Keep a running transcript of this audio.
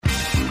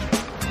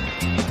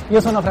Io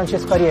sono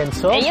Francesco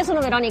Arienzo. E io sono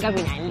Veronica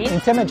Pinelli.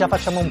 Insieme già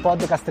facciamo un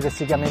podcast che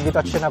si chiama Invito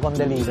a cena con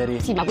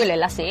delivery. Sì, ma quello è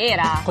la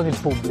sera. Con il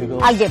pubblico.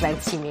 Alghe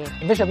pensimi.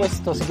 Invece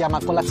questo si chiama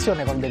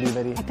Colazione con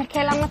delivery. È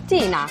perché è la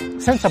mattina.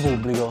 Senza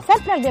pubblico.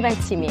 Sempre alghe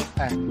pensimi.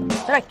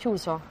 Però è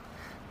chiuso.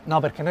 No,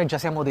 perché noi già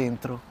siamo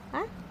dentro.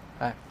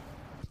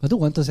 Ma tu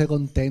quanto sei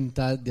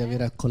contenta di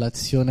avere a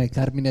colazione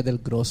Carmine Del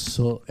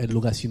Grosso e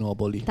Luca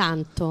Sinopoli?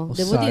 Tanto, Lo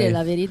devo sai. dire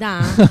la verità.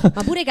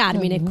 Ma pure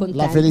Carmine è contento.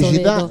 La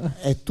felicità vedo.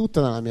 è tutta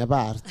dalla mia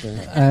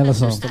parte. Lo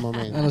so. In questo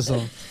momento. Lo so.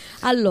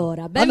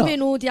 Allora,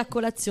 benvenuti a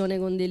Colazione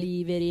con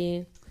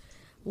Delivery.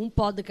 Un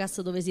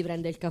podcast dove si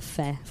prende il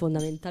caffè,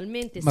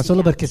 fondamentalmente. Ma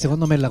solo perché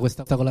secondo me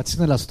questa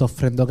colazione la sto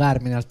offrendo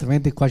Carmine,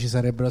 altrimenti qua ci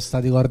sarebbero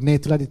stati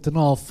cornetti. Lui ha detto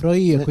no, offro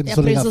io e quindi ha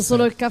solo preso caffè.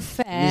 solo il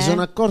caffè. Mi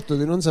sono accorto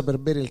di non saper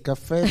bere il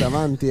caffè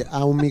davanti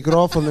a un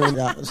microfono.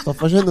 Sto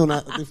facendo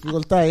una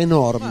difficoltà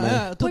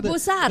enorme. Puoi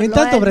posarlo.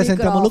 Intanto il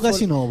presentiamo microfono. Luca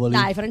Sinopoli.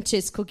 Dai,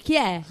 Francesco, chi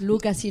è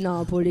Luca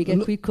Sinopoli che è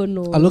qui con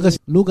noi?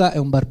 Luca è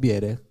un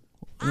barbiere.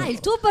 Ah,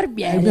 il tuo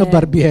barbiere. È il mio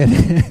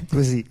barbiere.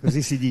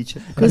 Così si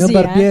dice. È il mio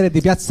barbiere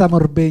di Piazza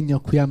Morbegno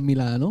qui a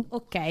Milano.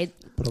 Ok.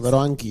 Proverò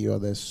anch'io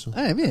adesso.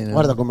 Viene.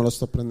 Guarda come lo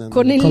sto prendendo.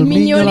 Con il Col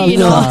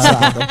mignolino.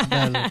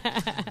 Bello.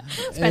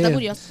 Aspetta,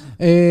 curioso.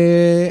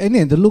 E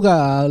niente,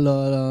 Luca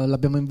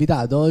l'abbiamo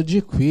invitato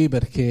oggi qui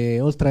perché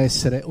oltre a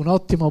essere un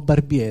ottimo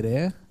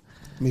barbiere,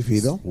 Mi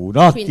fido. Un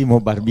ottimo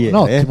barbiere.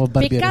 un ottimo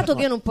barbiere. Peccato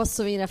che io non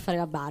posso venire a fare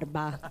la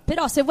barba.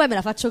 Però se vuoi me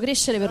la faccio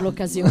crescere per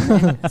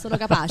l'occasione. Sono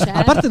capace,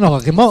 A parte no,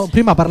 che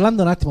prima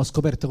parlando un attimo ho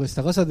scoperto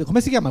questa cosa.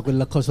 Come si chiama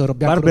quel coso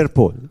bianco? Barber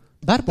Paul.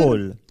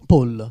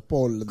 Paul.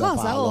 Paul da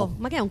Cosa? palo. Oh,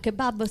 ma che è un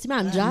kebab? Si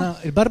mangia? No,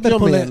 il Barber Più o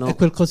Paul meno. è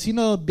quel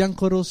cosino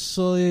bianco,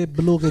 rosso e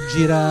blu che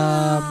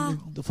gira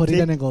fuori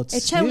dai negozi.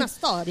 E c'è una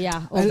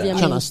storia, C'è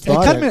ovviamente. una E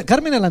storia.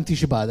 Carmine l'ha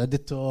anticipata, ha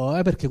detto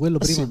perché quello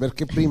prima Sì,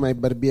 perché prima i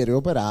barbieri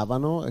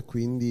operavano e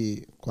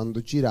quindi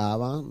quando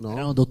girava, no?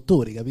 erano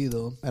dottori,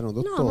 capito? Erano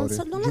No, dottori.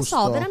 non lo giusto?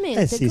 so,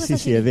 veramente. Sì, cosa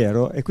sì, è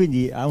vero. E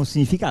quindi ha un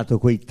significato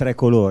quei tre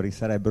colori.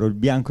 Sarebbero il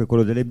bianco è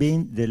quello delle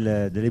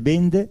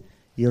bende,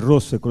 il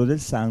rosso è quello del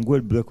sangue e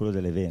il blu è quello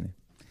delle vene.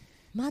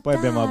 Ma Poi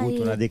dai. abbiamo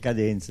avuto una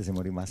decadenza,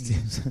 siamo rimasti,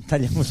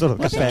 tagliamo solo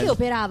Ma capelli. perché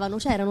operavano?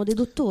 Cioè, erano dei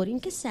dottori? In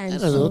che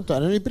senso?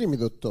 Erano i primi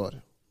dottori,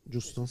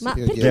 giusto? Ma Sì,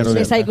 io perché chiedo.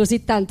 ne sai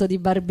così tanto di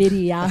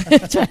barberia?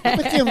 Cioè,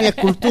 Perché io mi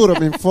acculturo,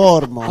 mi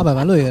informo. Vabbè,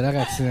 ma lui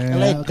ragazzi,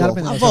 Leggo,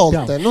 Carmine a lo volte,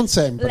 sappiamo. non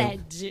sempre.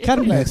 leggi.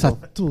 Carmine sa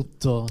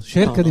tutto,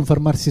 cerca No. di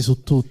informarsi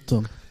su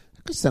tutto.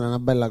 Questa era una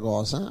bella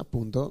cosa,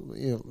 appunto.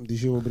 Io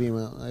dicevo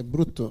prima, è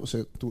brutto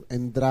se tu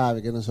entravi,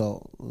 che ne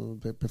so,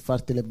 per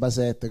farti le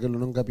basette, quello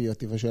non capiva,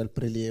 ti faceva il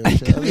prelievo.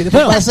 Cioè,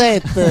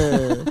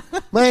 basette,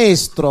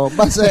 maestro,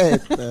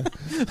 basette.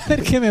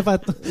 Perché mi hai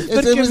fatto? E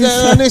Perché se- mi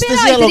sa-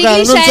 l'anestesia Però i locale,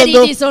 non trigliceridi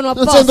sento, sono a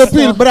non posto. sento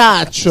più il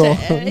braccio.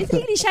 Cioè, i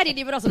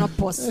trigliceridi però sono a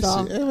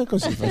posto. Sì,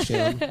 così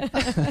facevano.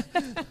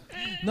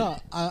 No,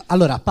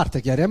 allora, a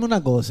parte chiariamo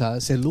una cosa,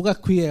 se Luca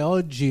qui è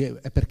oggi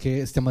è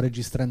perché stiamo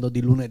registrando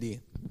di lunedì.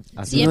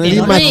 Sì, è Lunedì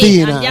vero, noi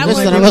mattina, andiamo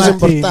questa è in- una cosa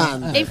mattina.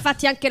 importante. E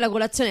infatti anche la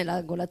colazione è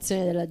la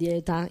colazione della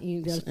dieta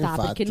in realtà,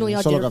 infatti, perché noi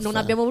oggi solo non caffè.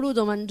 abbiamo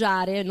voluto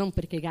mangiare, non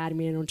perché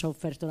Carmine non ci ha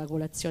offerto la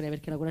colazione,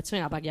 perché la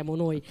colazione la paghiamo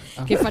noi,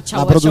 che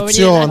facciamo? La Facciamo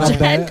venire produzione, la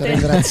gente. che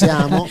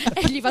ringraziamo.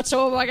 E gli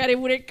facciamo pagare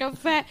pure il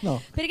caffè,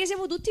 No. perché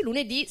siamo tutti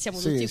lunedì, siamo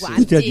Sì, tutti sì.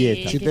 quanti Tutti a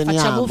dieta. Ci che teniamo.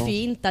 facciamo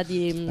finta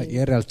di... Io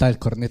in realtà il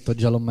cornetto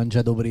già l'ho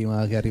mangiato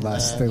prima che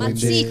arrivaste, Ma quindi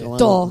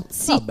zitto,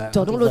 Vabbè,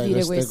 non lo Fai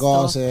dire queste questo.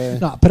 cose.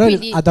 no, però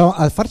Quindi-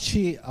 a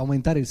farci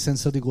aumentare il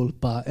senso di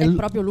colpa È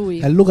proprio lui.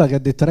 È Luca che ha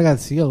detto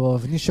ragazzi, io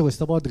finisce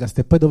questo podcast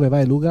e poi dove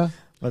vai Luca?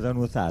 Vado a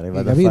nuotare, Hai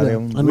vado a capito? fare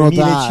un A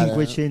nuotare.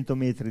 2500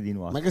 metri di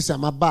nuoto. Ma che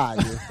siamo a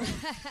Baglio?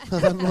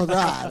 A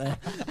nuotare?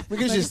 Ma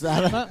che ci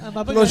sta?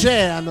 Ma poi-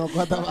 L'oceano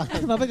qua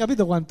davanti. Ma poi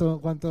capito quanto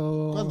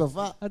Quando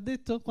fa? ha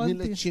detto? Quanti?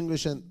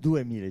 1500.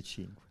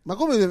 2500. Ma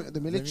come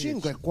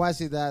 2005 è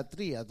quasi da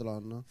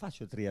triathlon?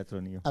 Faccio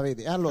triathlon io. Ah,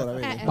 vedi? Allora,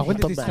 vedi. Ma quindi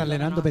Molto ti stai bello.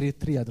 allenando per il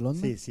triathlon?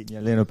 Sì, mi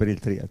alleno per il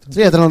triathlon.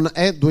 Triathlon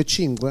è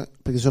 2,5?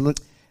 Perché sono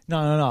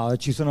No,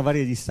 ci sono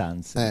varie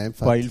distanze.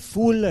 infatti. Poi il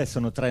full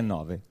sono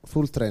 3,9.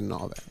 full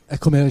 3,9. È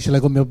come ce l'hai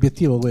come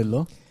obiettivo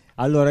quello?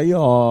 Allora io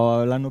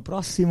ho l'anno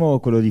prossimo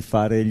quello di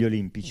fare gli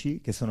olimpici,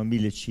 che sono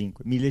 1.500.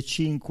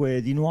 1.500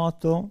 di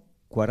nuoto,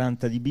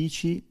 40 di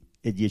bici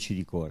e 10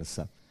 di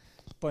corsa.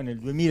 Poi nel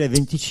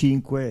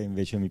 2025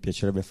 invece mi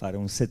piacerebbe fare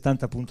un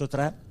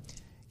 70.3,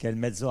 che è il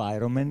mezzo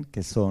Ironman,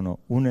 che sono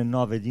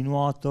 1,9 di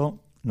nuoto,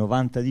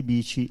 90 di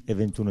bici e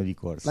 21 di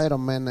corsa.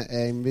 L'Ironman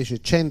è invece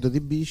 100 di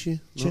bici?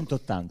 No?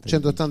 180.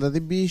 180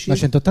 di bici. Ma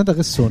 180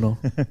 che sono?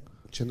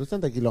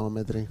 180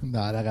 chilometri.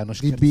 No, raga, non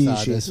Di scherzate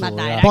bici. su, Ma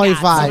dai, Poi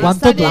ragazzi, fai ma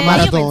quanto state- la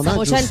maratona, io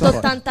pensavo giusto?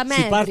 180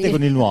 metri. Si parte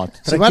con il nuoto.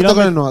 Si parte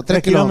con il nuoto,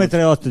 3 3 km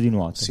e 8 di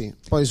nuoto. Sì,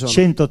 poi sono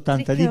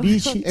 180 di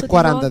bici. e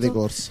 40 di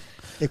corsa.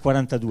 e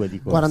 42 di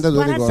corsa.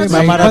 42 di corsa. Ma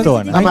una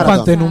maratona. Ma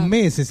quanto in un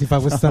mese si fa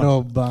questa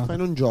roba? Ma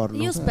in un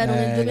giorno. Io spero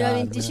nel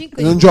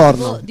 2025 in un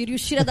giorno. di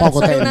riuscire ad Poco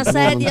alzare tempo, una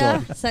non un sedia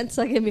giorno.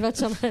 senza che mi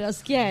faccia male la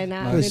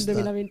schiena nel questa-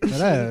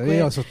 2025.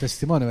 Io sono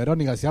testimone,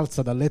 Veronica si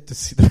alza dal letto e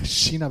si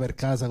trascina per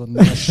casa con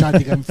una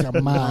sciatica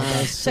infiammata.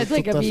 Cioè, tu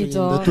hai tutta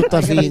capito? finta, è tutta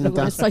Hai capito finta.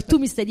 come sto? E tu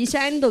mi stai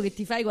dicendo che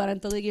ti fai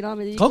 42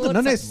 km di Comunque corsa?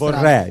 non è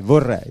strano.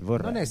 Vorrei.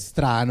 Non è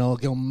strano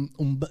che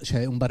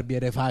un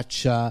barbiere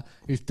faccia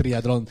il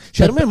triathlon.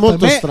 Cioè, Per me è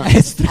molto strano.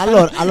 è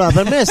strano. Allora,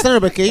 per me è strano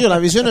perché io la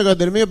visione che ho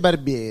del mio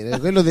barbiere,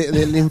 quello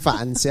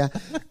dell'infanzia,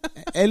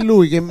 è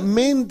lui che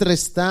mentre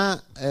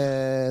sta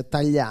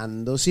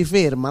tagliando si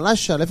ferma,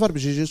 lascia le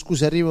forbici, dice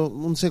scusa arrivo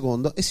un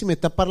secondo e si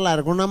mette a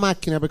parlare con una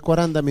macchina per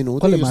 40 minuti.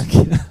 Quale Io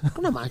macchina?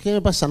 Con una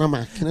macchina, passa una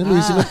macchina e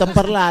lui si mette a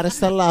parlare,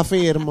 sta là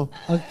fermo.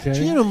 Ok. Cioè,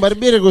 io ero un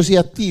barbiere così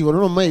attivo, non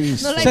l'ho mai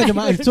visto. Non l'hai Senti,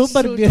 mai ma il tuo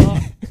conosciuto?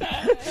 barbiere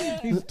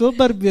il tuo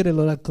barbiere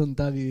lo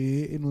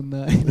raccontavi in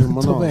un tuo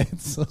monologo.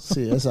 pezzo.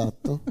 Sì,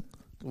 esatto.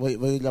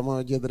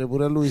 Vogliamo chiedere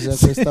pure a lui se ha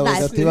questa Dai,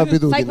 cattiva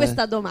abitudine. fai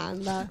questa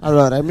domanda.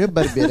 Allora, il mio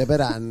barbiere per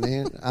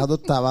anni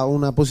adottava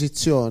una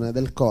posizione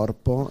del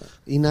corpo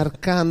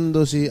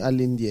inarcandosi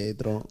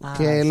all'indietro,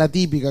 che è la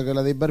tipica,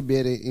 quella dei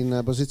barbieri in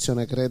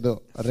posizione,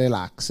 credo,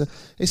 relax.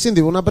 E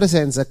sentivo una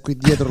presenza qui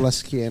dietro la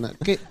schiena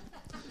che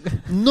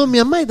non mi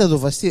ha mai dato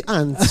fastidio,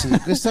 anzi,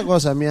 questa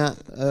cosa mi ha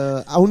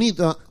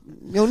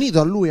unito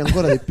a lui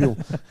ancora di più.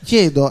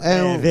 Chiedo,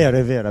 È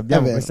vero,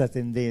 abbiamo vero. questa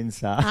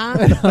tendenza.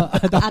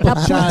 Ad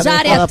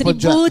appoggiare ad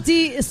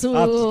attributi su...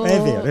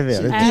 È vero.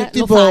 Sì, lo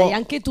tipo- fai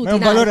anche tu, Ma ti è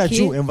narchi?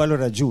 un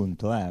valore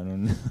aggiunto.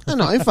 Non...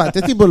 No, infatti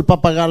è tipo il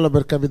pappagallo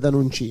per Capitano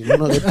Uncino,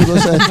 no? Che tu lo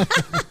sai,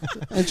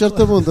 a un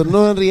certo punto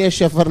non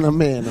riesci a farne a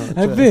meno,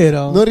 È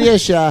vero. non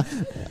riesci a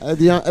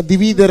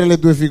dividere le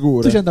due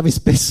figure. Tu ci andavi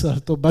spesso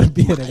dal tuo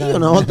barbiere, Io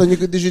una volta ogni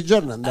 15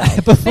 giorni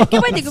andavo. Perché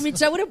poi ti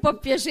comincia pure un po' a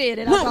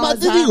piacere la No, cosa. ma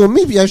ti dico,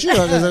 mi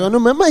piaceva questa cosa,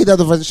 non mi ha mai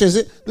dato fastidio. Cioè,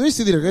 se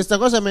dovessi dire che questa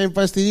cosa mi ha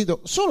infastidito,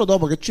 solo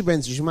dopo che ci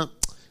pensi, dici, ma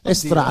è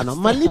strano,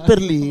 ma lì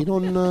per lì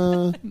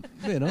non.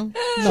 vero?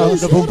 No,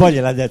 dopo un po'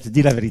 gliel'ha detto,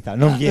 di la verità,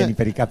 non vieni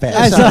per i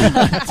capelli.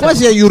 Esatto.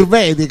 Quasi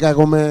ayurvedica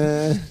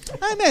come.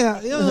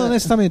 Io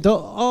onestamente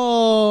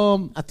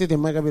A te ti è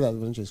mai capitato,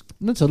 Francesco?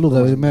 non so Luca,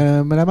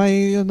 me l'ha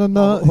mai io non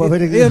ho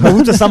Io ho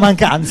avuto sta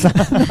mancanza.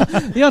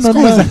 io non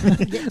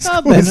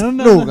vabbè, non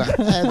Luca,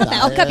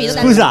 Vabbè, ho capito,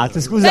 dai. Scusate.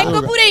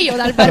 Vengo pure io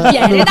dal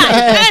barbiere,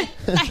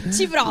 dai,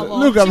 ci provo.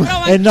 Luca, ci provo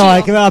No, è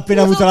anch'io. che aveva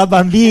appena avuto la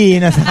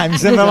bambina, sai, mi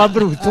sembrava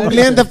brutto. un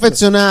cliente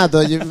affezionato,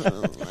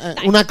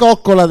 una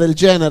coccola del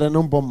genere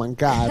non può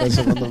mancare,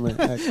 secondo me.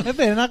 Ecco. è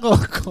vero, una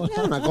coccola. È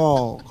una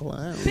coccola,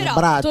 un Però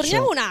braccio.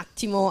 torniamo un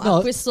attimo No.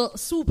 a questo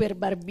super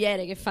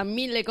barbiere che fa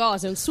mille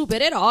cose, un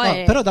supereroe.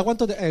 No, però da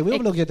quanto io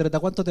volevo chiedere da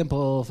quanto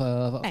tempo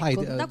fai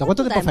Ecco, da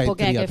quanto tempo fai il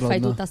che è che triathlon? fai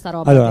tutta sta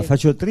roba? Allora, qui?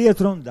 faccio il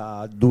triathlon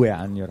da 2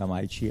 anni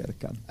oramai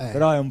circa,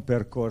 però è un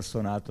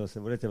percorso nato, se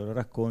volete ve lo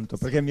racconto,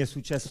 perché mi è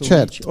successo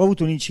Certo. ho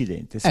avuto un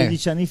incidente,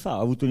 16 anni fa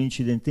ho avuto un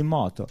incidente in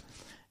moto,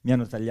 mi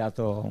hanno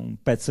tagliato un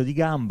pezzo di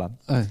gamba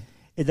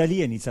e da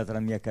lì è iniziata la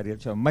mia carriera,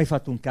 cioè ho mai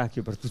fatto un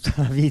cacchio per tutta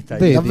la vita.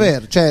 Vedi?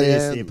 Davvero?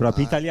 Cioè, Sì,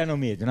 proprio italiano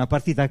medio, una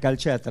partita a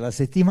calcetta alla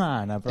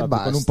settimana, proprio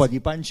basta. con un po' di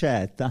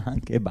pancetta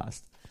anche e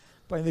basta.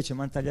 Poi invece mi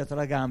hanno tagliato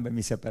la gamba e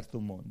mi si è aperto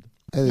un mondo.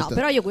 No,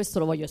 però io questo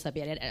lo voglio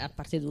sapere, a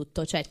parte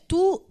tutto. Cioè,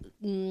 tu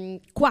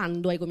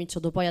quando hai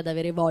cominciato poi ad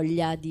avere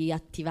voglia di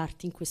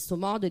attivarti in questo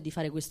modo e di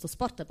fare questo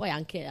sport, poi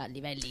anche a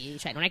livelli,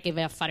 cioè non è che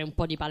vai a fare un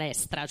po' di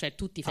palestra, cioè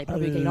tu ti fai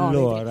proprio i chilometri.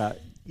 Allora,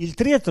 il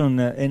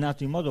triathlon è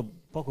nato in modo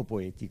poco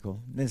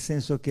poetico, nel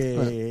senso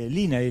che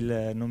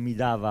l'INAIL non mi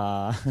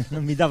dava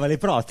le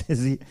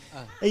protesi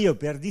e io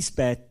per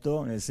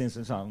dispetto, nel senso,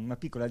 insomma, una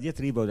piccola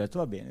diatriba, ho detto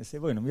va bene, se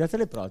voi non mi date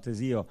le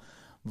protesi io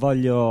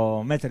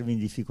voglio mettervi in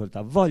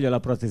difficoltà, voglio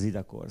la protesi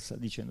da corsa,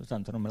 dicendo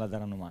tanto non me la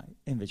daranno mai,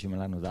 e invece me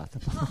l'hanno data.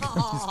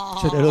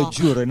 Cioè, te lo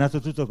giuro, è nato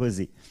tutto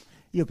così.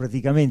 Io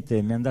praticamente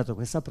mi hanno dato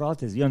questa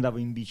protesi, io andavo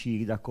in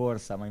bici da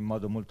corsa ma in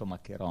modo molto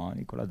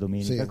maccheronico, la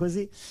domenica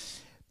così,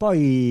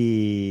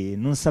 poi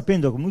non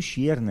sapendo come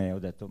uscirne ho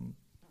detto,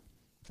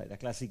 sai, da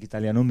classico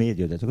italiano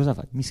medio, ho detto cosa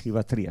faccio? Mi iscrivo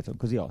a triathlon,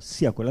 così ho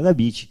sia quella da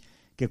bici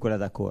che quella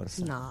da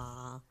corsa.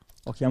 No.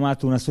 Ho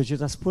chiamato una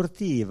società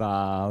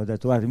sportiva, ho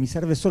detto guarda mi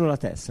serve solo la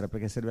tessera,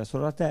 perché serviva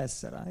solo la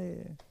tessera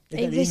e da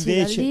lì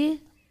invece da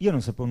lì? io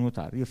non sapevo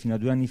nuotare, io fino a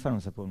 2 anni fa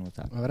non sapevo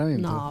nuotare. Ma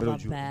veramente? No, ve lo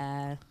giuro.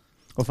 vabbè.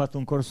 Ho fatto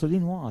un corso di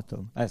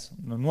nuoto, adesso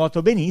non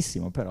nuoto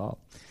benissimo però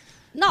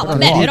No,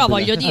 vabbè, però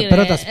voglio dire...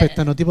 però ti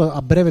aspettano tipo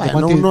a breve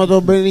non nuoto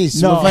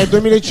benissimo, No. fai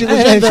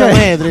 2500 cioè,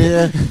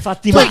 metri.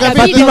 fatti Tu hai male,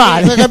 capito, fatti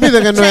male. hai capito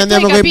che noi Cioè,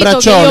 andiamo tu con hai i capito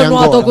braccioli che io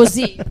nuoto ancora.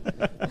 così.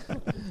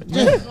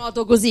 Io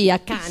nuoto così a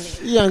cane.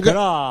 Io anche-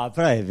 però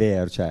è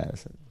vero, cioè,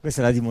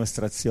 questa è la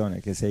dimostrazione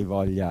che se hai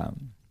voglia.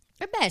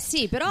 Beh,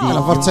 sì, però Di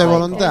una forza di è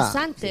volontà.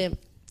 interessante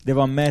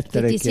Devo che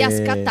ammettere ti che sia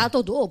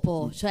scattato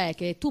dopo, cioè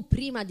che tu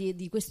prima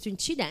di questo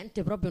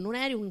incidente proprio non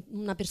eri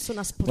una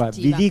persona Guarda,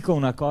 sportiva. vi dico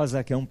una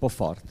cosa che è un po'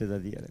 forte da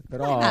dire,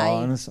 però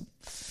Vai. non so,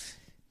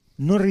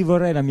 non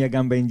rivorrei la mia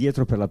gamba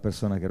indietro per la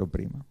persona che ero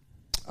prima.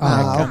 È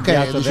ok,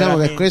 cambiato diciamo che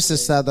veramente. questo è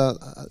stato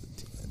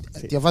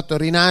Sì. Ti ha fatto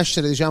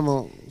rinascere,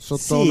 diciamo,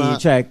 sotto Sì, una...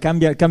 cioè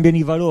cambiano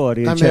i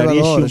valori, Cambia cioè i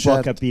valori, riesci un po' certo.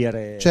 a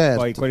capire Certo.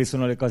 poi quali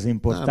sono le cose una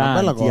bella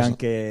importanti cosa.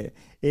 anche.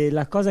 E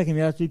la cosa che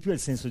mi ha dato di più è il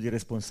senso di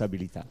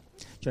responsabilità,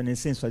 cioè nel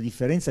senso, a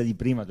differenza di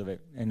prima dove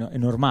è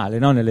normale,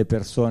 no, nelle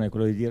persone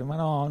quello di dire ma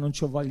no, non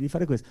c'ho voglia di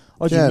fare questo,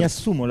 oggi Certo. mi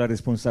assumo la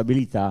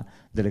responsabilità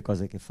delle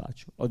cose che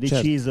faccio, ho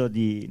deciso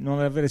di non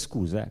avere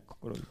scuse, ecco,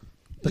 quello lì.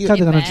 Peccato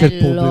Che che non c'è il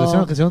bello. pubblico,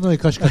 sennò che secondo me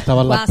qua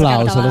scattava Qua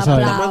l'applauso, scattava lo sai.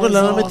 l'applauso. Ma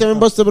quella la mettiamo in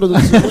post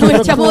produzione. Lo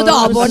mettiamo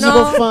dopo, Non si no?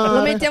 può fare.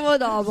 Lo mettiamo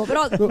dopo,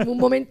 però un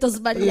momento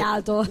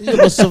sbagliato. Io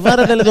posso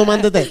fare delle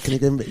domande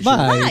tecniche invece.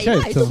 Vai, Vai,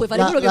 certo. tu puoi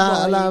fare quello che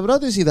vuoi. La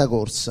protesi da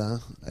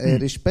corsa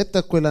rispetto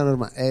a quella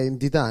normale è in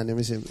titanio,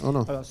 mi sembra, o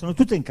no? Allora, sono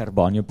tutte in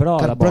carbonio, però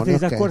la Carbonio, protesi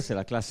da ok. corsa è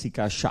la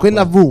classica sciabola,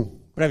 Quella V,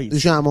 bravissimo,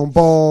 diciamo un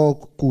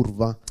po'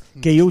 curva.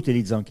 che io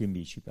utilizzo anche in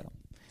bici però,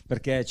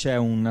 perché c'è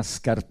una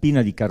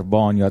scarpina di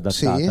carbonio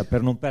adattata Sì.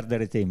 per non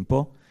perdere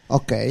tempo.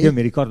 Ok. Io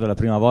mi ricordo la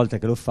prima volta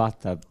che l'ho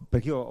fatta,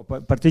 perché io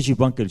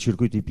partecipo anche al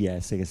circuito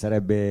IPS, che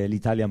sarebbe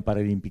l'Italian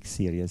Paralympic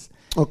Series,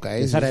 Ok,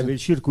 che sì, sarebbe sì. il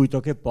circuito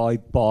che poi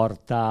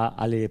porta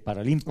alle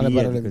Paralimpiadi. Alle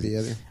Paralimpiadi.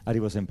 Così.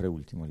 Arrivo sempre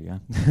ultimo lì.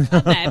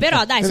 Vabbè,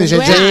 però dai, sono Quindi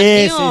 2 c'è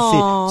anni. Sì,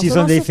 io ci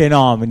sono dei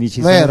fenomeni,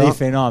 Vero?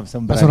 sono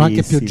Ma sono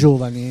anche più bravissimi.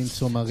 giovani,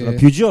 insomma. Sono Che...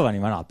 più giovani,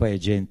 ma no, poi è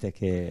gente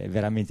che è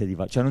veramente di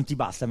valore. Cioè non ti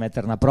basta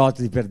mettere una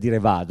protesi per dire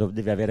vado,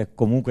 devi avere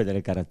comunque delle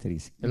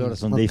caratteristiche. E loro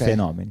sono dei ok.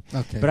 fenomeni.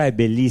 Ok. Però è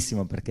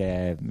bellissimo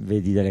perché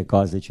vedi delle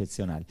cose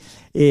eccezionali.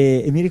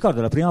 E mi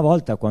ricordo la prima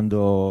volta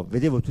quando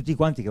vedevo tutti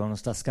quanti che avevano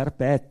sta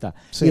scarpetta,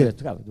 Sì. io ho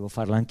detto, cavolo, devo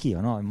farla anch'io,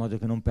 no? In modo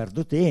che non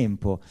perdo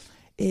tempo.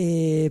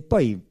 E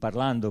poi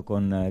parlando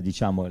con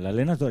diciamo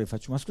l'allenatore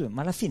faccio ma scusa,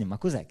 ma alla fine ma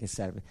cos'è che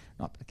serve?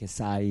 No, perché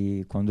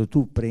sai, quando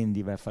tu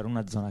vai a fare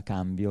una zona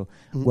cambio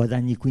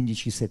guadagni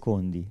 15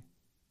 secondi.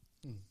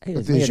 E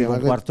io ti dice, arrivo ma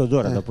un quarto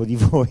d'ora dopo di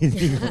voi,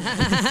 dico.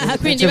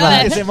 Quindi Cioè, vabbè.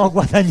 anche se mo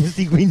guadagno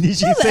sti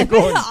 15 secondi.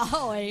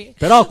 Però,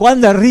 Però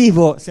quando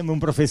arrivo sembro un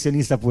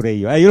professionista pure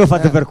io l'ho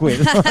fatto per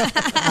quello.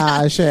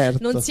 Ah, certo.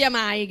 non sia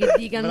mai che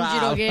dicano in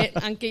Brava. giro che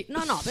anche no,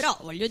 però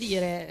voglio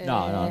dire,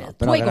 No, tu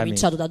però hai veramente.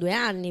 cominciato da 2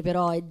 anni,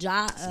 però è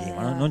già Sì,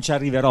 ma non ci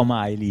arriverò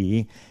mai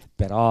lì,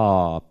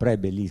 però è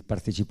bellissimo,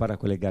 partecipare a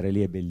quelle gare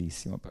lì è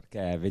bellissimo,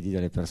 perché vedi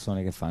delle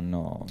persone che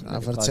fanno Una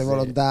delle forza di cose-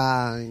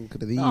 volontà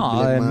incredibile.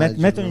 No,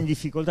 immagino. mettono in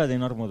difficoltà dei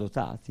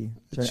normodotati.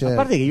 Cioè, Certo. A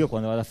parte che io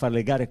quando vado a fare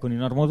le gare con i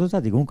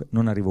normodotati comunque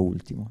non arrivo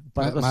ultimo. Il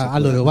paradosso è allora,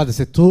 quello. guarda,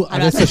 se tu Allora,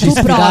 adesso se ci tu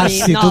provi-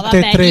 sfidassi no, tutte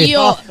vabbè, e tre,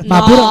 io- ma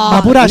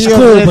no. pure a Io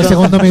Scoop, credo-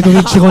 secondo me tu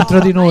vinci contro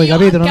di noi, io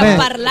capito? Non anche è... a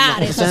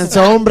parlare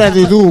Senza ombra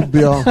di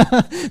dubbio.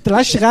 Te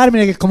lasci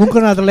Carmine che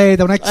comunque è un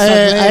atleta, un ex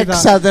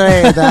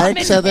atleta.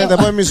 ex atleta,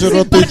 poi mi sono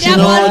rotto il parliamo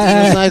ginocchio, di-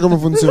 non sai come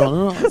funziona,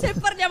 no? se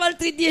parliamo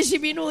altri 10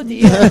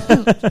 minuti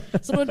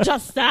sono già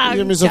stanca.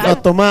 Io mi sono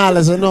fatto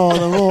male, se no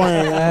da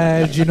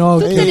voi. Il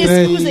ginocchio. Tutte le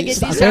tre- scuse che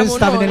sta- diciamo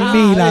stavi noi. nel Ah,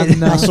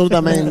 Milan.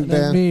 assolutamente.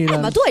 Nel Milan.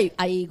 ma tu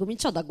hai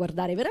cominciato a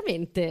guardare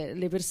veramente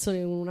le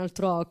persone con un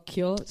altro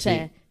occhio,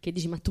 cioè che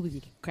dici ma tu di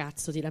che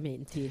cazzo ti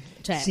lamenti,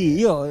 cioè, Sì,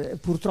 io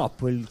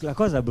purtroppo la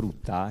cosa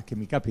brutta che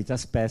mi capita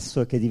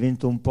spesso è che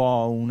divento un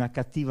po' una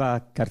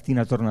cattiva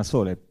cartina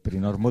tornasole per i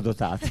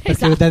normodotati.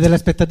 Perché dai delle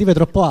aspettative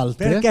troppo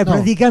alte? Perché No.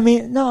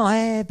 praticamente no,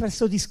 è per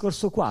questo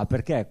discorso qua,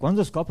 perché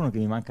quando scoprono che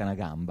mi manca una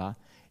gamba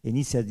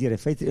inizia a dire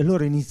e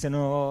loro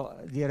iniziano a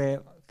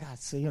dire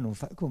cazzo, io non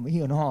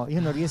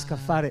non riesco a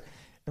fare.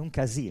 È un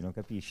casino,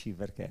 capisci?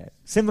 Perché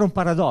sembra un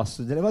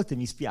paradosso, delle volte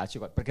mi spiace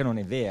perché non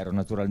è vero,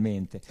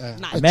 naturalmente.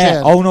 Ma- A me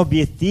certo. ho un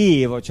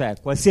obiettivo, cioè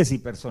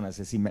qualsiasi persona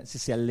se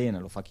si allena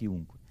lo fa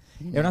chiunque.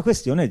 È una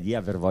questione di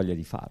aver voglia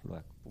di farlo,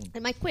 ecco, punto.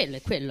 ma è quello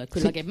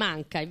che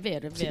manca, è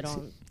vero, Perché-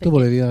 Tu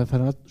volevi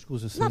fare una...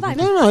 Scusa. No, vai,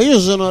 No, io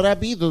sono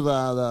rapito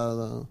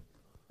da...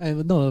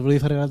 No, volevi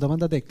fare la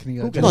domanda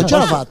tecnica. Comunque, Cioè, No, ce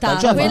l'ho fatta, fatta,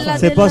 ce l'ho quella fatta.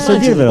 Se del- posso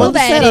dirvelo. Quando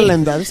stai Dov'eri?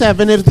 rallentando? Stai a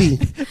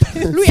venerdì.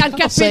 Lui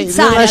anche a Sei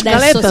pensare nella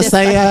adesso scaletta, si è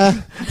stai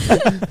a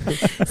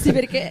sì,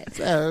 perché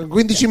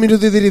 15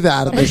 minuti di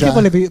ritardo. perché,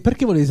 cioè.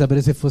 perché volevi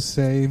sapere se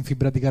fosse in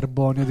fibra di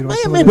carbonio? Di Ma a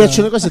quanto me voleva-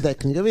 piacciono le cose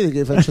tecniche, vedi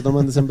che faccio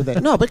domande sempre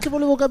tecniche. No, perché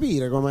volevo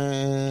capire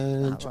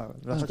come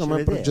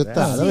è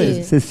progettata. Sì.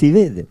 vedi? Se si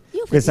vede.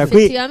 io Questa qui,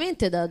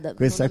 effettivamente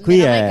questa non qui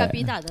mi era mai è-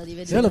 capitata di Io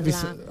l'ho vederla.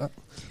 vista...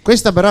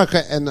 Questa però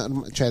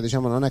cioè,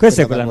 diciamo, non è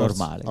questa è da quella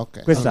corsa. normale.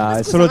 Ok. Questa allora.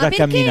 è Scusa, solo ma da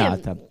perché-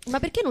 camminata. Ma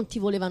perché non ti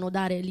volevano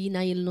dare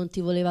l'INAIL, non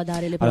ti voleva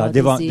dare le Allora,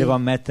 protesi? devo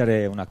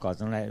ammettere una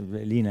cosa,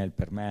 l'INAIL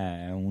per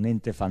me è un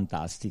ente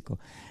fantastico.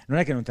 Non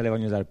è che non te le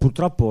voglio dare,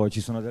 purtroppo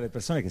ci sono delle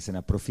persone che se ne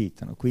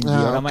approfittano, quindi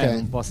oramai ok. è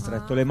un po'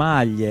 stretto le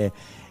maglie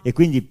e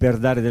quindi per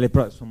dare delle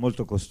prove sono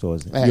molto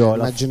costose.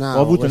 Immaginavo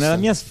Ho avuto questo. nella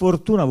mia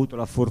sfortuna, ho avuto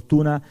la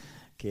fortuna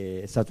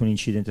che è stato un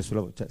incidente sul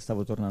lavoro, cioè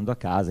stavo tornando a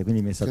casa e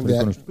quindi mi è stato Quindi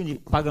è- riconosciuto,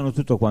 quindi pagano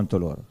tutto quanto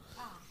loro.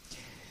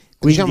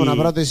 Diciamo Quindi-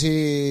 una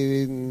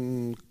protesi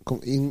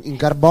in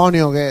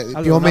carbonio che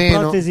Allora, più o una meno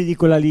protesi di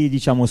quella lì,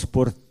 diciamo,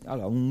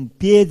 allora, un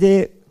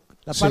piede,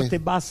 la Sì. parte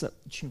bassa,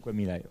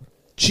 5.000 euro.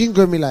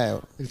 5.000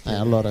 euro.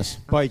 Allora sì.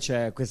 Poi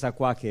c'è questa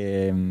qua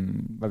che,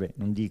 vabbè,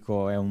 non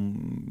dico, è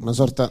una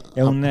sorta.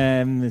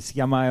 Si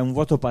chiama, è un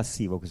vuoto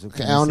passivo. Questo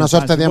Che è una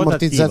sorta di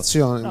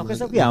ammortizzazione. No,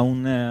 questa qui ha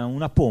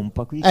una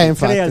pompa qui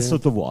infatti, crea il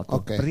sottovuoto.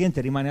 Okay.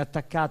 Praticamente rimane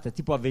attaccata, è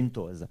tipo a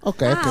ventosa.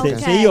 Ok.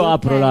 Se io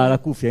apro la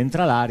cuffia,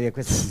 entra l'aria e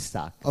questa si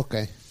stacca.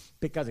 Ok.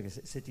 Peccato che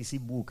se ti si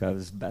buca,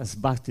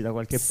 sbatti da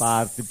qualche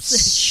parte.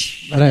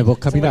 Può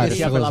capitare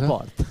si questa apre la cosa?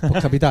 porta. Può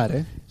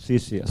capitare? Sì,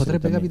 Potrebbe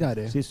assolutamente.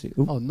 capitare? Sì.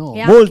 Oh no.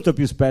 Molto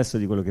più spesso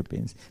di quello che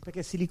pensi. Perché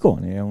il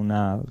silicone è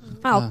una. Ok,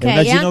 è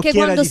una e anche ginocchiera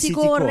quando di si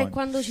silicone. corre e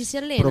quando ci si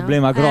allena.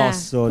 Problema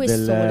grosso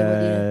questo volevo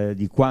dire.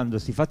 di quando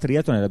si fa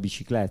triathlon è la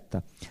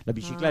bicicletta. La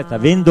bicicletta,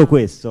 avendo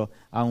questo,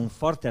 ha un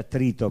forte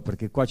attrito,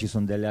 perché qua ci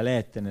sono delle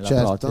alette nella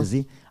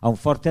protesi, ha un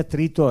forte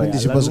attrito quindi e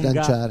si alla può lunga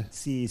sganciare.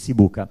 si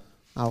buca.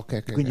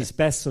 Ok. Quindi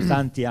spesso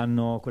tanti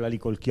hanno quella lì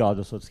col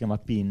chiodo, si chiama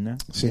pin,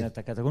 viene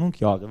attaccata con un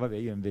chiodo. Vabbè,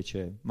 io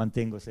invece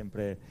mantengo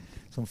sempre,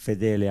 sono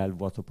fedele al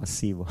vuoto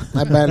passivo.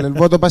 È bello, il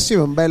vuoto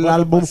passivo è un bel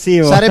album.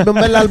 Passivo. Sarebbe un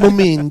bel album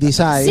indie,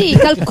 sai? Sì,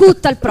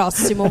 Calcutta il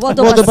prossimo.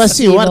 Vuoto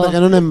passivo, guarda che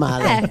non è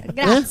male.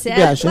 Grazie. Ti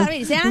piace?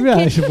 Guarda,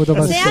 vedi,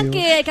 sei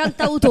anche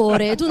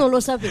cantautore, tu non lo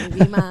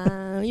sapevi,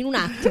 ma in un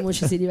attimo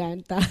ci si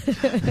diventa.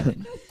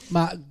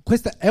 Ma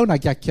questa è una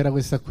chiacchiera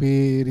questa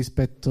qui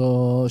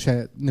rispetto,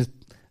 cioè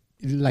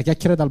la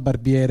chiacchiera dal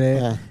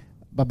barbiere.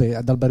 Vabbè,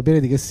 dal barbiere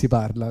di che si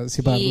parla?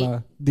 Si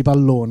parla di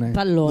pallone.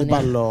 Di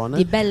pallone.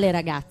 Di belle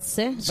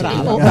ragazze.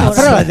 Bravo,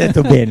 però l'ha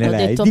detto bene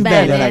lei. Detto di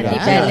bene, belle ragazze.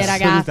 di belle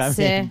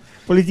ragazze.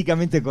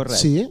 Politicamente corretto.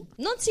 Sì.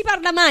 Non si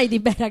parla mai di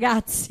bei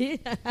ragazzi.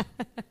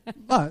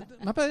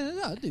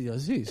 Dio,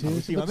 sì.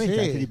 Ultimamente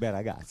anche di bei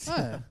ragazzi.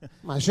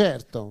 Ma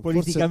certo.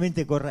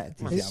 Politicamente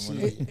corretti.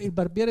 Il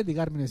barbiere di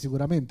Carmine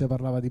sicuramente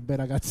parlava di bei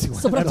ragazzi.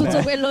 Soprattutto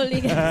quello lì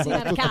che si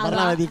parlava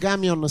marcava. di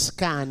camion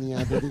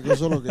Scania, ti dico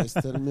solo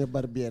questo, il mio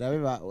barbiere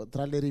aveva tra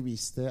le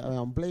riviste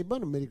aveva un Playboy,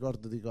 non mi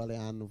ricordo di quale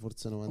anno,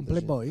 forse 95. Un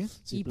Playboy?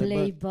 Sì, I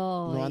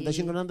Playboy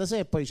 95-96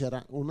 e poi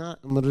c'era me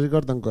lo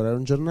ricordo ancora, era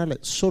un giornale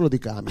solo di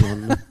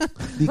camion.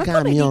 Di Ma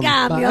camion.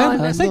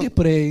 Ma sai che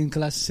pure in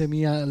classe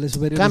mia le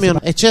superiori Camion,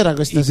 e c'era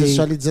questa i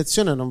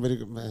sessualizzazione, non vi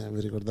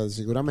ricordate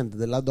sicuramente,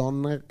 della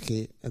donna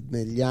che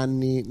negli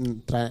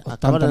anni tra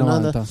 80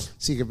 90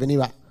 sì, che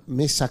veniva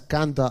messa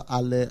accanto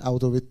alle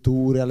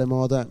autovetture, alle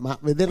moto, ma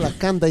vederla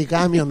accanto ai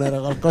camion era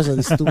qualcosa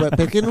di stupendo,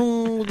 perché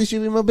non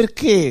dicevi ma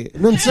perché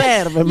non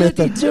serve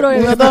mettere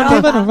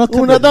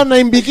una donna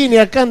in bikini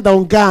accanto a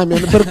un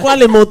camion, per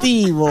quale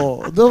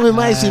motivo, dove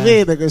mai si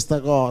vede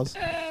questa cosa?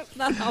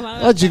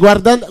 Oggi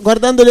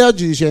guardandole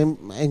oggi dice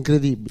è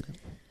incredibile.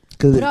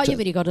 Però io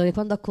mi ricordo che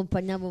quando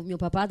accompagnavo mio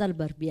papà dal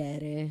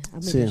barbiere a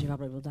me piaceva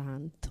proprio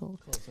tanto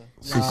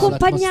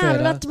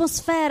accompagnarlo,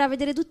 l'atmosfera,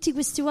 vedere tutti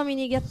questi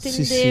uomini che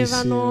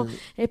attendevano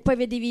e poi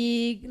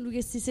vedevi lui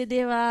che si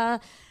sedeva.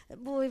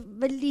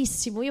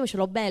 Bellissimo, io ce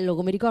l'ho bello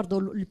come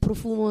ricordo il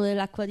profumo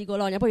dell'acqua di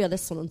Colonia. Poi io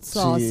adesso non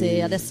so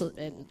se adesso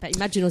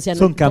immagino siano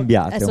sono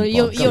cambiate adesso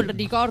io il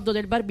ricordo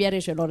del barbiere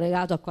ce l'ho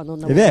legato a quando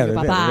andavo con mio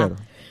papà. È vero.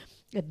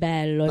 È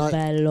bello, è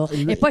bello.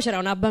 E poi c'era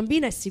una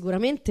bambina e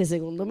sicuramente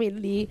secondo me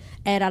lì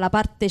era la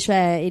parte,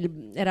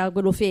 era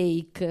quello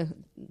fake,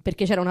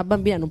 perché c'era una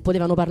bambina e non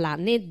potevano parlare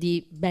né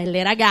di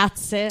belle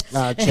ragazze,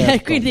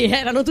 certo. quindi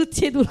erano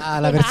tutti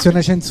edulcorati. la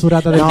versione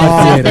censurata del no,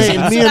 barbiere.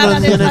 il mio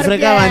non gliene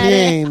fregava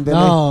niente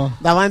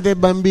davanti ai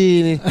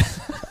bambini.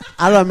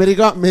 Allora mi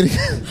ricordo.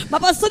 Ma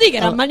posso dire che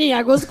era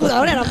maniaco? Scusa,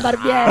 non era un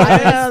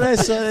barbiere.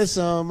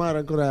 Adesso Mauro è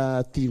ancora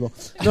attivo.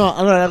 No,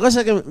 allora la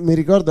cosa che mi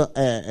ricordo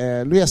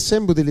è lui ha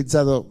sempre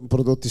utilizzato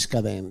prodotti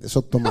scadenti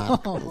sotto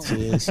marca.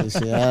 Sì.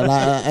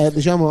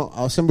 Diciamo,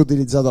 ho sempre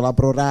utilizzato la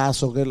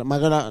ProRaso, ma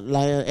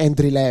la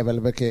entry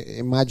level, perché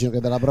immagino che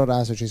dalla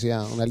ProRaso ci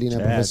sia una linea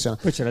professionale.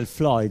 Poi c'era il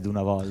Floyd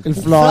una volta. Il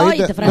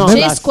Floyd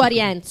Francesco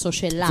Arienzo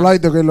ce l'ha.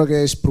 Floyd è quello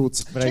che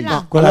spruzza.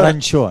 Con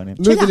l'arancione.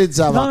 Lui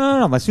utilizzava.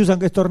 No, ma si usa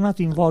anche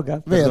tornato in voga.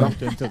 Vero?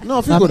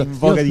 No, figura. In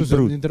voga di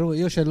brutto.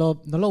 Io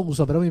non lo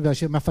uso, però mi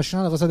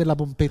affascina la cosa della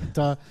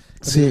pompetta.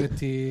 Sì.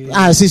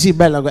 Sì,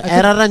 bella.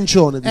 Era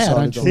arancione di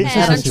solito.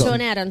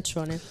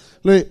 Arancione.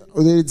 Lui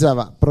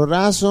utilizzava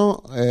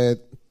ProRaso,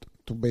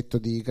 tubetto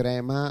di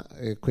crema,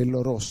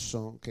 quello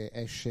rosso che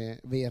esce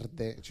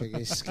verde, cioè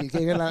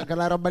che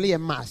la roba lì è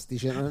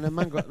mastice, non è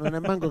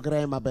manco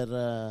crema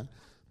per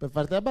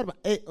farti la barba.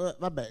 E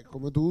vabbè,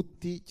 come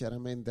tutti,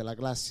 chiaramente la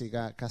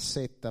classica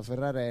cassetta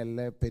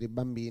Ferrarelle per i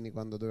bambini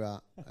quando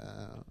doveva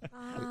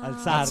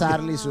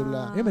alzarli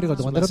sulla. Io mi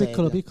ricordo quando ero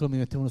sedia. piccolo mi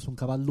mettevano su un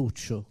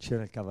cavalluccio.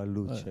 C'era il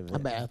cavalluccio.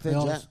 Vabbè, a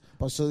te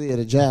posso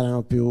dire, già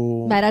erano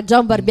più. Ma era già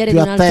un barbiere più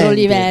di un altro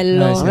attenti.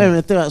 livello. A me mi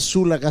metteva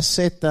sulla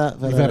cassetta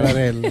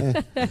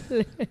Ferrarelle.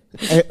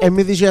 e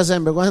mi diceva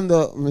sempre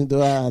quando mi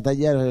doveva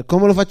tagliare,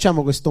 come lo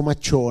facciamo questo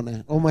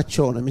maccione? O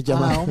maccione mi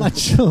chiamava. O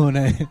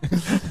maccione.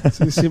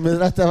 sì, mi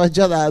trattava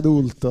già da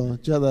adulto.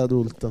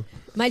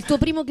 Ma il tuo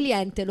primo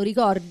cliente lo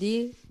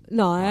ricordi?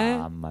 No,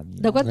 Mamma mia.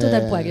 Da quanto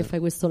tempo è che fai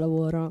questo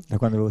lavoro? Da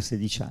quando avevo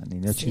 16 anni,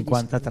 ne ho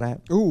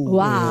 53. Wow.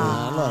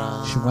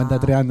 Allora,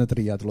 53 anni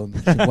triathlon,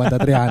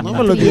 53 anni. Non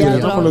me lo dire,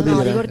 non me lo dire.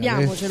 No,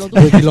 ricordiamocelo.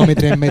 2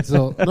 chilometri e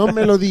mezzo. non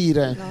me lo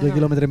dire. 2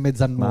 chilometri e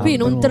mezzo annuale. Qui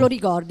non te lo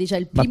ricordi, cioè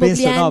il Ma primo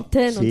penso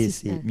cliente non sì, si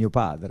sì, mio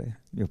padre.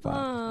 Io ho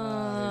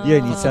Ah,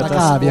 iniziato la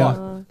a cavia.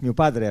 scuola. Mio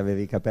padre aveva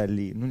i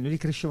capelli, non gli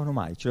crescevano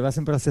mai, aveva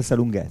sempre la stessa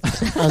lunghezza.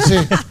 Ah, sì?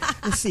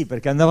 Sì,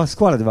 perché andavo a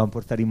scuola, dovevamo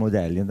portare i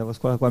modelli, andavo a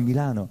scuola qua a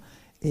Milano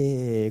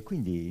e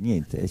quindi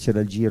niente, c'era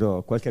il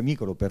giro, qualche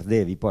amico lo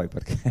perdevi poi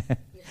perché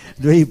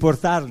dovevi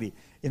portarli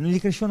e non gli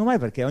crescevano mai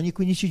perché ogni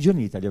 15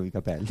 giorni gli tagliavo i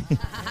capelli.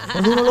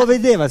 Quando uno lo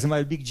vedeva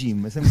sembrava il Big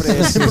Jim, sempre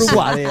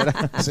uguale era.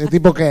 Sei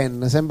tipo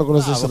Ken, sempre con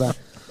lo stesso taglio.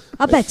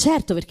 Vabbè,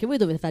 certo, perché voi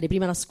dovete fare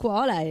prima la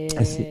scuola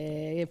sì.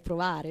 e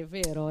provare, è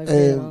vero, è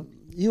vero.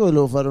 Io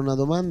volevo fare una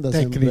domanda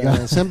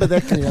Tecnica. sempre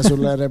tecnica sul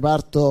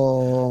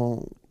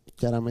reparto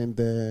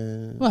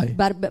chiaramente Vai.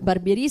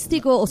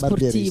 Barbieristico o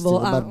sportivo?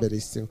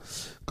 Barberistico.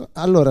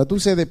 Allora, tu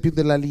sei più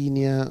della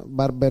linea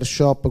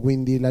barbershop,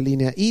 quindi la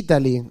linea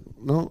Italy,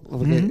 no?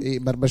 Perché i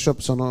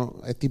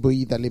barbershop è tipo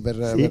Italy per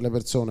le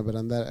persone, per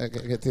andare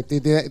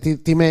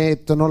che ti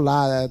mettono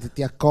là,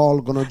 ti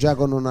accolgono già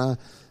con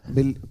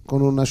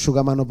un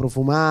asciugamano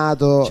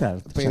profumato,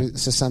 Certo.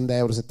 60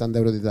 euro, 70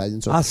 euro di taglio,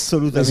 insomma.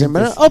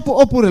 Assolutamente sì.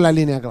 Oppure la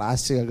linea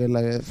classica, quella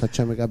che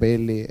facciamo i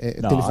capelli e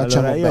te li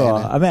facciamo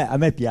allora bene. a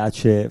me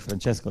piace,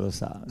 Francesco lo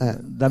sa,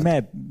 da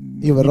me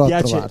io verrò mi a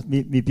piace,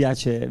 trovarti. mi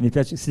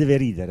piace, si deve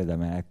ridere da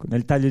me, ecco.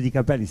 Nel taglio di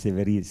capelli si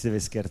deve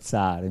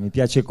scherzare, mi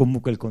piace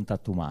comunque il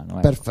contatto umano,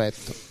 ecco.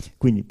 Perfetto.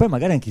 Quindi poi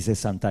magari anche i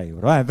 60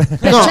 euro No,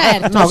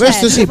 certo,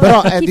 questo sì,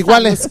 però però chi di fa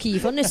quale lo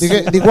schifo?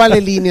 Nessuno. di quale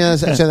linea,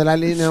 cioè della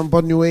linea un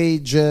po' new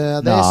age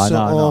adesso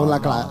o la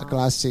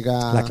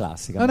classica? La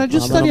classica. È una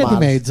giusta meno via di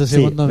male. mezzo, Sì,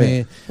 secondo me.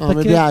 beh. No,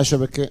 mi piace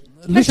perché lui c'ha,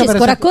 per Francesco,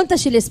 esempio-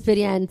 raccontaci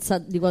l'esperienza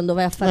di quando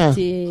vai a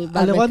farti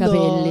barba e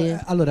capelli.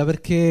 allora,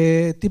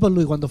 perché tipo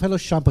lui quando fai lo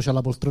shampoo c'ha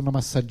la poltrona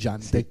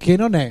massaggiante, che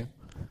non è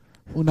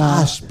una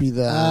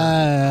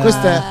aspida.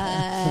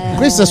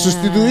 Questo ha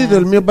sostituito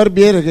il mio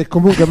barbiere che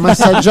comunque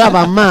massaggiava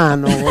a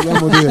mano,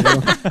 vogliamo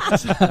dirlo,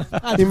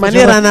 in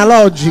maniera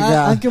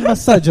analogica. Anche un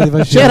massaggio ti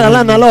faceva. C'era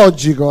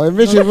l'analogico,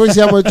 invece noi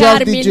siamo già al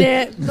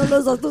Carmine, non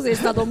lo so, tu sei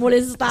stato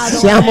molestato.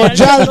 siamo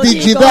già al te lo dico.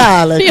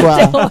 digitale Io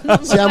qua. non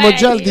Siamo vorrei,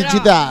 già al però.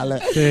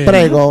 digitale. Sì.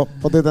 Prego,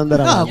 potete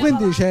andare No, avanti.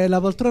 quindi c'è la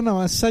poltrona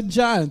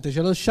massaggiante,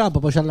 c'è lo shampoo,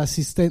 poi c'è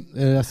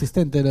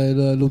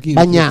l'assistente Luchino.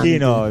 Bagnante.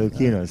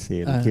 Luchino,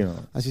 sì,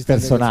 Luchino,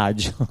 Assistente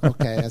personaggio.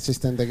 Ok,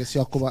 assistente che si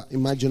occupa,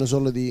 immagino,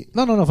 solo di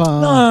No,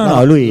 fa.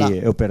 No, lui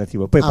è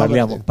operativo. Poi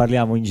operativo.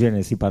 parliamo in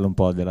genere, si parla un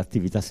po'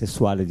 dell'attività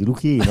sessuale di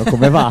Luchino,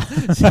 come va?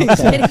 Sì,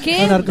 Perché?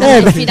 è un È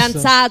argomento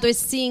fidanzato, è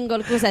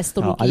single, cos'è sto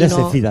No, Luchino?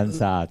 adesso è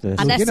fidanzato.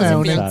 Adesso Luchino è sei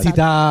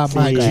un'entità Sì,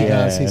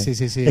 magica. è-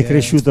 Sì, è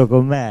cresciuto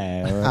con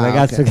me, è un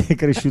ragazzo ok. che è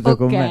cresciuto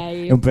con Ok.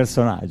 me, è un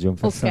personaggio,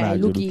 Ok,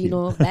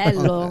 Luchino,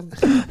 bello.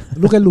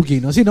 Luca e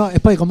Luchino, sì, no, e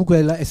poi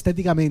comunque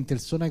esteticamente il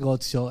suo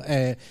negozio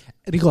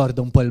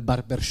ricorda un po' il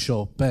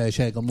barbershop,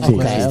 cioè comunque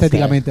Ok,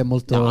 esteticamente è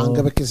molto. No,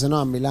 anche perché sennò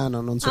a Milano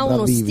non Ha uno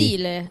sopravvivi.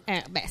 stile,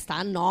 sta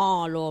a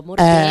Nolo,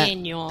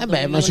 Mortegno, beh,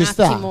 dove ma un ci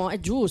sta. attimo è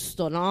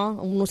giusto, no?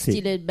 Uno Sì.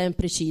 stile ben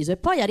preciso. E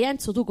poi a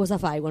Rienzo tu cosa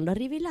fai? Quando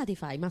arrivi là ti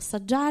fai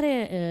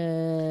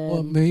massaggiare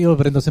Io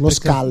prendo Lo sempre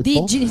scalpo,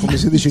 come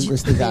si dice in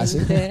questi casi.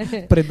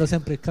 digitalmente. prendo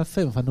sempre il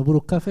caffè, mi fanno pure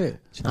un caffè.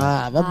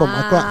 Ah, vabbè,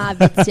 ma qua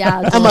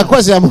viziato. ma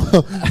qua siamo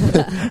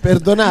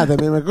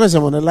perdonatemi, ma qua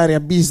siamo nell'area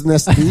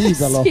business di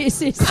Italo.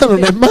 Sì, Qua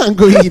non è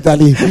manco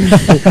Italy.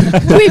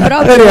 Qui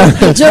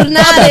proprio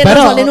giornale,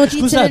 non so, le notizie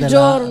scusate, del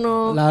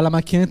giorno. la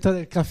macchinetta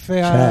del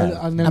caffè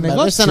Certo. nel Vabbè,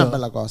 negozio. questa è una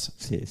bella cosa.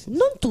 Sì.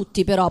 Non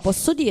tutti però,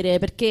 posso dire,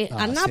 perché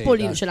Ah, a sì,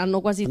 Napoli dai. ce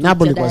l'hanno quasi A tutti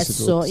Napoli quasi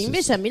adesso. tutti, sì,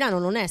 Invece sì. a Milano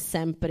non è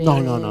sempre. No,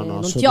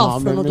 non ti no,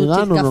 offrono a tutti il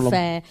Milano non lo-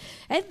 caffè.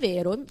 È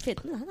vero,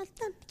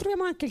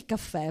 troviamo anche il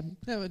caffè.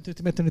 Ti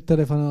mettono il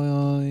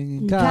telefono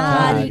in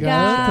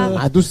carica.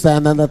 Ma tu stai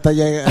andando a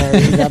tagliare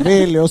i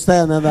capelli o stai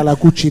andando alla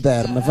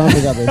Cuciterna?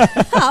 Fammi capire.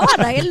 Ah,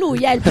 guarda che lui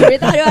è il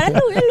proprietario, guarda,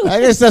 è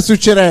lui. Che sta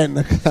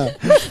succedendo?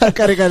 A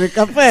caricare il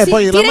caffè, Sì,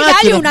 poi ti la regali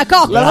macchina, una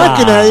cocca. la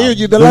macchina io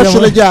gli lascio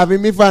le chiavi,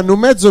 mi fanno un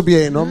mezzo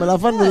pieno, me la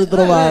fanno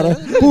ritrovare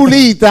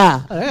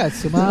pulita.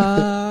 Ragazzi,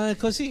 ma è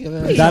così.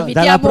 Invitiamo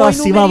Dalla i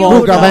prossima numeri volta uno.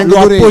 Luca, lo vengo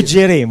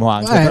appoggeremo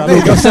anche, però, vedi.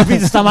 Luca, ho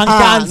sapito sta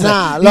mancanza.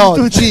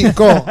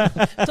 Logico.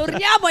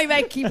 Torniamo ai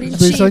vecchi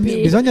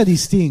principi. Bisogna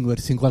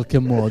distinguersi in qualche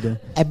modo.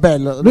 È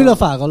bello. Lui no? lo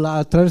fa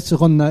attraverso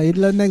con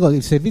il negozio,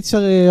 il servizio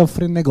che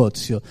offre il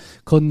negozio,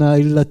 con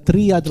il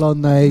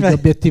triathlon e gli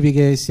obiettivi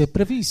che si è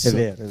prefisso. È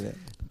vero.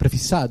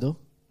 Prefissato?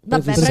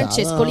 Vabbè, Prefissato,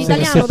 Francesco, no.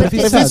 l'italiano Sì, per te è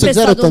prefissato, sempre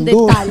stato un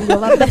 081. dettaglio.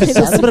 Va bene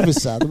così.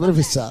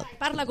 Prefissato.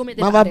 Parla come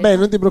te Ma pare. va bene,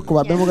 non ti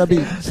preoccupare, abbiamo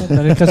capito.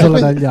 Nel caso lo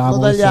tagliamo.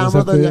 Lo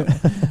tagliamo.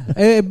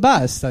 E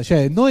basta,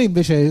 cioè noi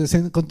invece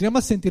continuiamo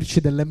a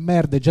sentirci delle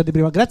merde già di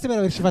prima. Grazie per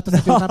averci fatto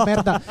sentire una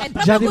merda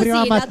già di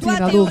prima mattina,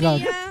 la tua Luca.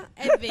 teoria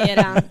è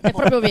vera, è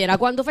proprio vera.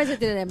 Quando fai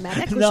sentire delle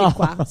merde, eccoci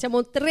qua,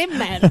 siamo 3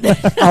 merde.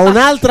 Ho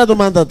un'altra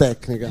domanda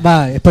tecnica.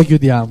 Vai, e poi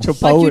chiudiamo. C'ho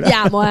Poi paura.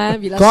 chiudiamo,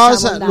 vi lasciamo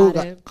Cosa, andare.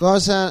 Luca,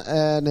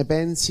 cosa ne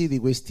pensi di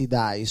questi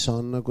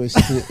Dyson,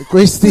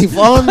 questi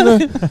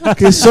phone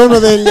che sono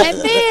degli È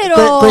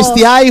vero!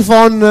 questi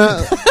iPhone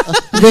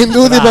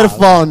venduti per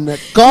phone?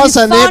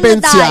 Cosa Il ne phone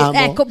pensiamo?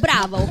 Dai, ecco,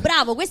 bravo,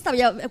 questa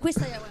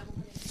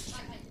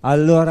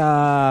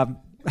Allora,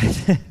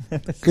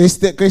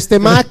 Queste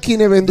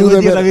macchine vendute devo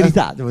dire per la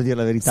verità, devo dire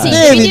la verità. sì,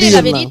 Devi devi dire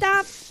la dirla. verità.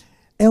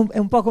 È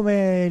un po'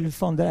 come il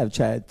phone,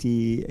 cioè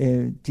ti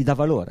dà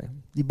valore.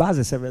 Di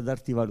base serve a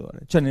darti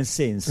valore. Cioè nel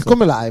senso... È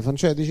come l'iPhone,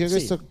 cioè dice Sì,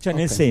 questo... cioè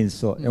nel ok.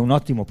 senso è un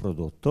ottimo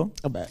prodotto,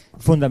 Vabbè.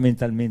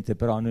 fondamentalmente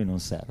però a noi non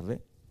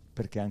serve,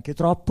 perché è anche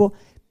troppo,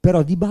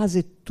 però di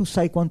base tu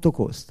sai quanto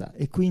costa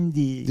e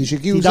quindi Dici,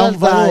 chi ti usa dà il un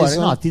valore,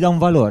 Dyson? no, ti dà un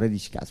valore,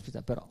 dici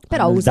caspita però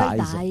hanno Usa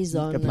il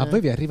Dyson. capito? Ma voi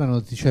vi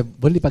arrivano, cioè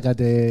voi li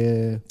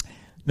pagate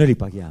Noi li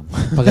paghiamo.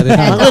 tanto?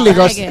 Ma no, quelli non è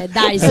costa... che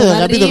Dyson ho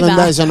capito che un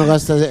arriva. Dyson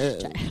costa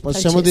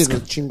possiamo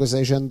Francesco. dire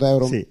 500-600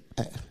 euro. Sì.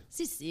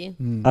 Sì.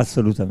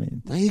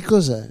 Assolutamente. Ma che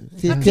cos'è?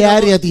 Che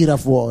aria tira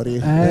fuori?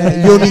 Eh.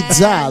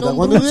 Ionizzata. Non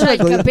Quando brucia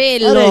dico il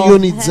capello. aria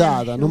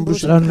ionizzata, Non non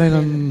brucia. Però noi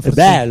non È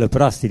bello,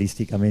 però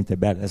stilisticamente è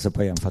bello. Adesso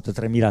poi hanno fatto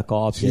 3000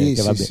 copie, Sì, che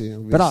sì, vabbè. sì, ho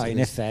visto, però ho in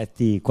visto.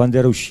 effetti quando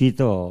era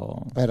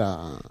uscito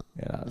Era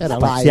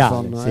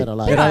spaziale, l'iPhone, sì. era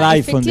l'iPhone. Era Però l'iPhone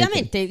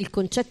effettivamente il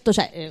concetto,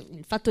 cioè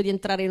il fatto di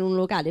entrare in un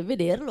locale e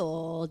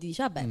vederlo, ti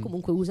dice vabbè,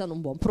 comunque usano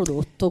un buon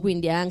prodotto,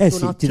 quindi è anche Eh un sì,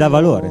 ottimo... ti dà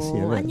valore, sì, è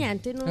vero. Ma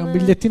niente, non- è un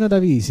bigliettino da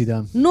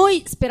visita.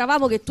 Noi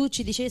speravamo che tu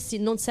ci dicessi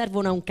non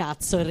servono a un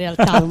cazzo in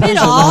realtà, Invece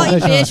però no,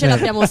 invece no.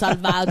 l'abbiamo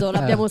salvato,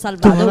 l'abbiamo Tu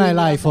salvato. non hai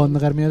quindi l'iPhone,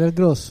 Carmine Del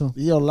Grosso?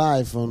 Io ho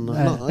l'iPhone,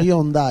 Eh. no, io ho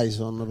un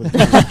Dyson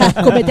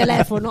perché- come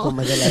telefono.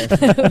 Come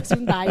telefono. Su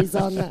un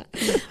Dyson.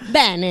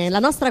 Bene, la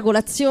nostra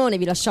colazione,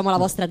 vi lasciamo la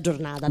vostra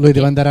giornata. Lui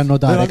deve andare a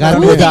nuotare. Devo andare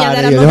Tu devi andare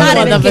a io devo nuotare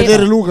Vado a perché...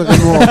 vedere Luca che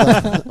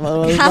nuota.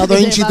 Vado a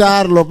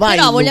incitarlo. Vai,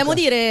 Però Luca. vogliamo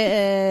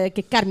dire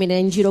che Carmine è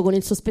in giro con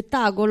il suo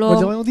spettacolo.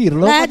 Vogliamo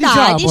dirlo? Ma Dai,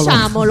 diciamolo.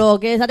 diciamolo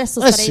che adesso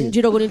starai sì. in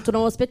giro con il tuo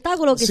nuovo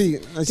spettacolo. Che Sì,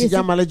 si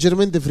chiama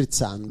Leggermente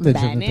Frizzante.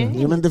 Leggermente.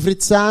 Leggermente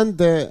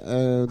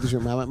Frizzante, dice,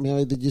 ma mi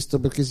avete chiesto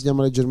perché si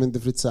chiama Leggermente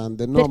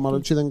Frizzante? No, Perché? ma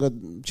non ci tengo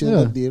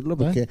a dirlo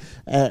Beh. perché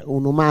è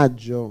un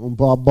omaggio un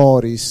po' a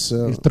Boris,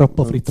 Il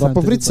troppo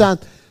frizzante.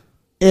 frizzante,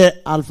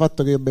 e al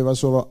fatto che io beva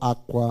solo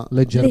acqua.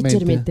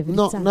 Leggermente.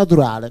 No, frizzante.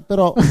 naturale,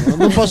 però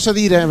non posso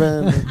dire.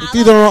 Il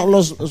titolo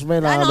lo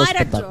svela. Ah, no, lo hai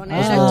spettacolo.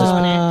 ragione, hai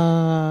ragione.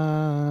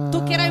 Ah.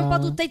 Toccherai un po'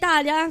 tutta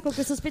Italia con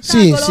questo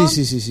spettacolo?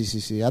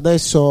 Sì.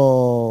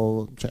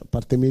 Adesso, cioè,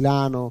 parte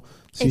Milano,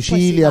 E poi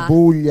Sicilia, si va.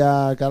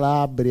 Puglia,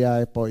 Calabria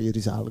e poi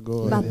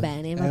risalgo. Va E-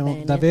 bene, va È un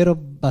bene. davvero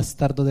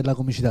bastardo della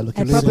comicità.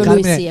 Perché È proprio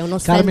lui, Carmine, sì, è uno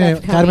Carmine,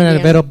 stand-up Carmine è il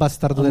comedy. vero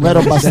bastardo Un della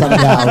vero comicità.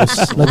 bastardaus.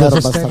 Un Lo vero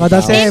sostengo da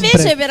bastardaus. E sempre.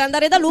 invece per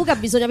andare da Luca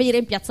bisogna venire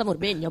in piazza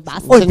Morbegno,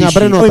 basta. O in Bisogna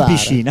piscina. O in prenotare.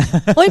 piscina.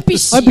 O in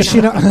piscina. O in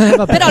piscina.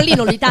 Vabbè. Però lì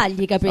non li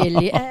tagli i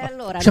capelli.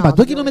 Allora Cioè, no, ma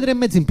 2,5 bisogna-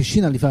 km in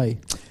piscina li fai?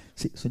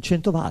 Sì, sono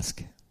 100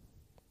 vasche.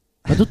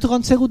 Ma tutto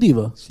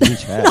consecutivo? Sì,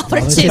 certo. No,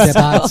 Ma siete Francesco.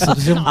 pazzi, tu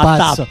sei un A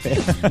pazzo.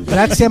 tappe.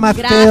 Grazie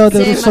Matteo Grazie,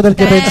 Del Russo del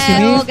Che Matteo, pensi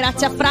mi?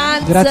 grazie a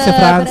Franz. Grazie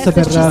Franz per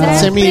esserci la- Grazie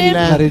sempre. mille.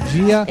 La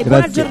regia. E buona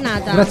Grazie.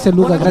 giornata. Grazie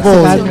Luca, Buona grazie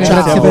voi, Carmine, ciao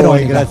grazie a voi,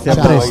 Veronica. grazie a A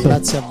voi. presto.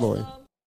 Grazie a voi.